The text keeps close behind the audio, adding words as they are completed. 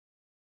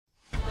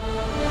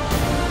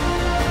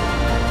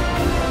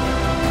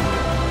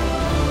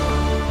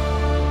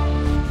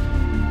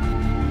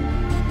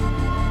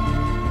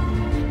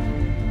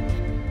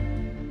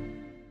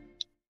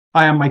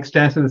Hi, I'm Mike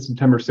Stanton. It's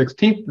September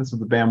 16th. This is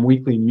the BAM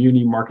Weekly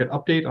Muni Market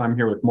Update. I'm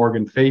here with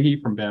Morgan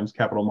Fahey from BAM's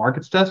Capital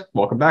Markets Desk.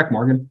 Welcome back,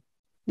 Morgan.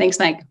 Thanks,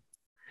 Mike.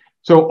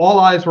 So all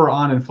eyes were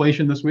on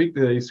inflation this week.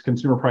 The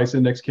consumer price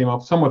index came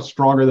up somewhat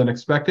stronger than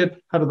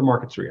expected. How did the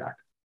markets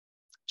react?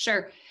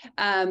 Sure.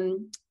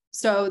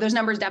 So those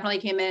numbers definitely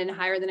came in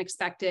higher than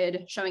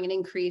expected, showing an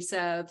increase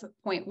of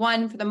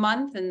 0.1 for the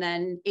month and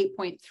then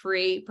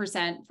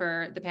 8.3%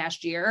 for the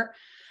past year.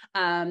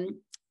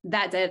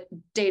 That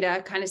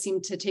data kind of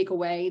seemed to take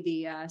away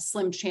the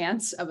slim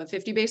chance of a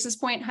 50 basis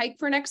point hike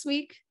for next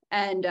week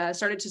and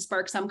started to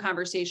spark some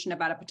conversation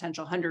about a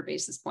potential 100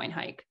 basis point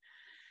hike.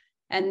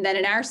 And then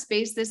in our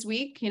space this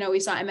week, we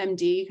saw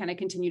MMD kind of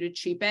continue to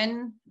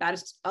cheapen,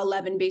 about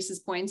 11 basis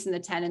points in the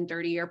 10 and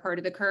 30-year part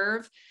of the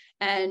curve,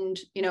 and,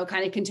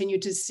 kind of continue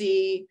to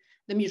see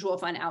the mutual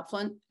fund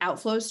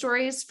outflow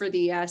stories for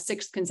the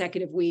sixth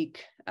consecutive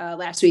week.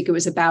 Last week, it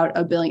was about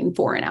 $1.4 billion in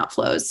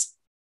outflows.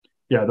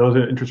 Yeah, those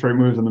interest rate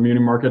moves in the muni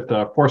market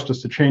forced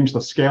us to change the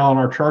scale on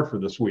our chart for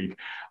this week.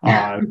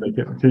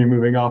 They continue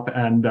moving up,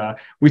 and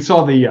we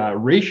saw the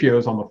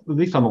ratios at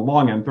least on the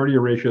long end.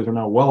 30-year ratios are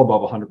now well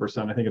above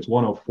 100%. I think it's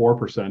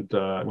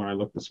 104% when I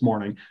looked this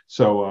morning.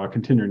 So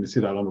continuing to see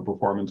that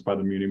underperformance by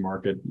the muni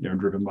market,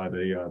 driven by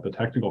the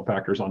technical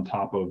factors on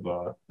top of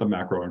the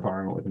macro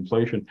environment with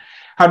inflation.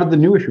 How did the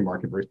new issue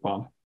market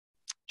respond?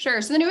 Sure.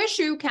 So the new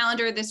issue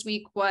calendar this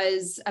week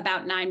was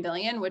about $9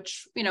 billion,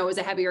 which, was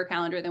a heavier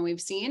calendar than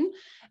we've seen.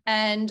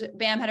 And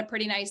BAM had a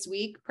pretty nice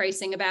week,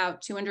 pricing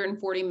about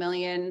 $240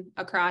 million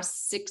across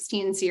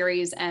 16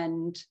 series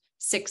and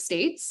 6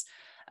 states.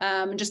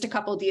 Just a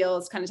couple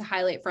deals kind of to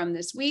highlight from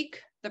this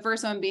week. The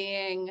first one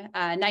being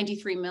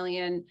 $93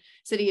 million,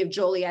 City of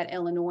Joliet,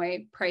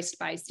 Illinois, priced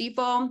by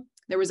Stifel.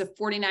 There was a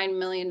 $49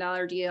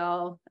 million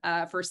deal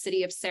for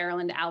City of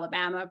Saraland,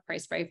 Alabama,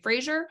 priced by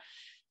Frazier.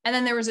 And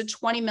then there was a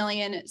 $20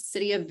 million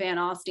City of Van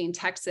Alstyne,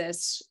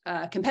 Texas,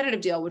 competitive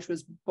deal, which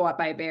was bought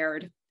by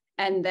Baird.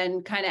 And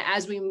then kind of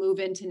as we move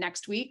into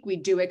next week, we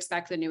do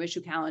expect the new issue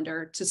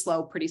calendar to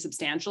slow pretty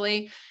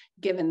substantially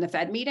given the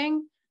Fed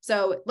meeting.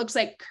 So it looks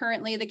like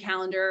currently the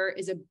calendar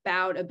is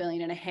about $1.5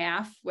 billion,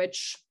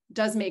 which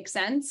does make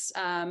sense.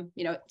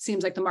 It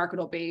seems like the market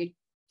will be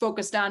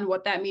focused on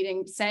what that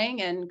meeting's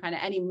saying and kind of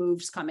any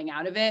moves coming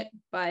out of it.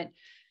 But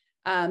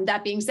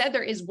that being said,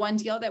 there is one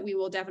deal that we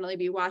will definitely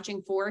be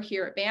watching for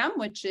here at BAM,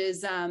 which is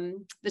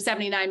the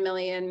 $79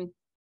 million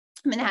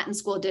Manhattan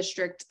School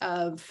District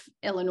of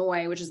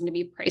Illinois, which is going to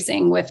be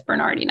pricing with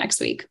Bernardi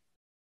next week.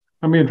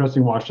 It'll be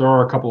interesting to watch. There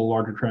are a couple of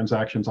larger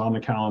transactions on the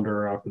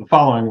calendar for the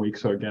following week.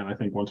 So again, I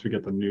think once we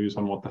get the news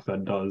on what the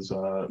Fed does,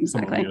 Exactly.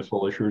 Some of the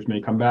municipal issuers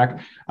may come back.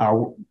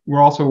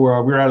 We're out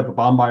at the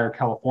Bond Buyer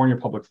California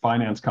Public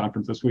Finance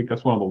Conference this week.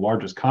 That's one of the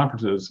largest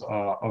conferences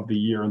of the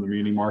year in the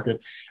muni market.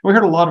 And we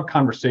heard a lot of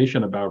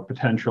conversation about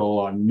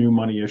potential new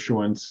money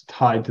issuance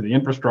tied to the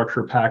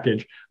infrastructure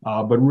package,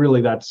 but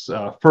really that's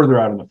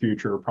further out in the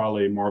future,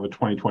 probably more of a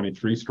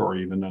 2023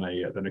 story even than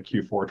a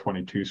Q4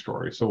 22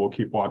 story. So we'll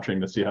keep watching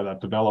to see how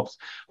that develops.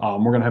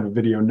 We're going to have a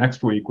video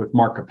next week with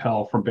Mark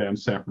Capel from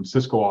BAM's San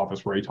Francisco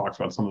office where he talks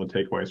about some of the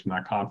takeaways from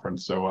that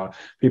conference. So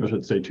people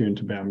should stay tuned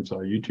to BAM's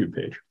YouTube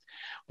page.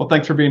 Well,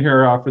 thanks for being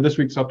here for this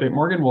week's update,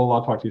 Morgan.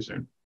 We'll talk to you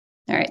soon.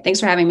 All right.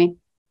 Thanks for having me.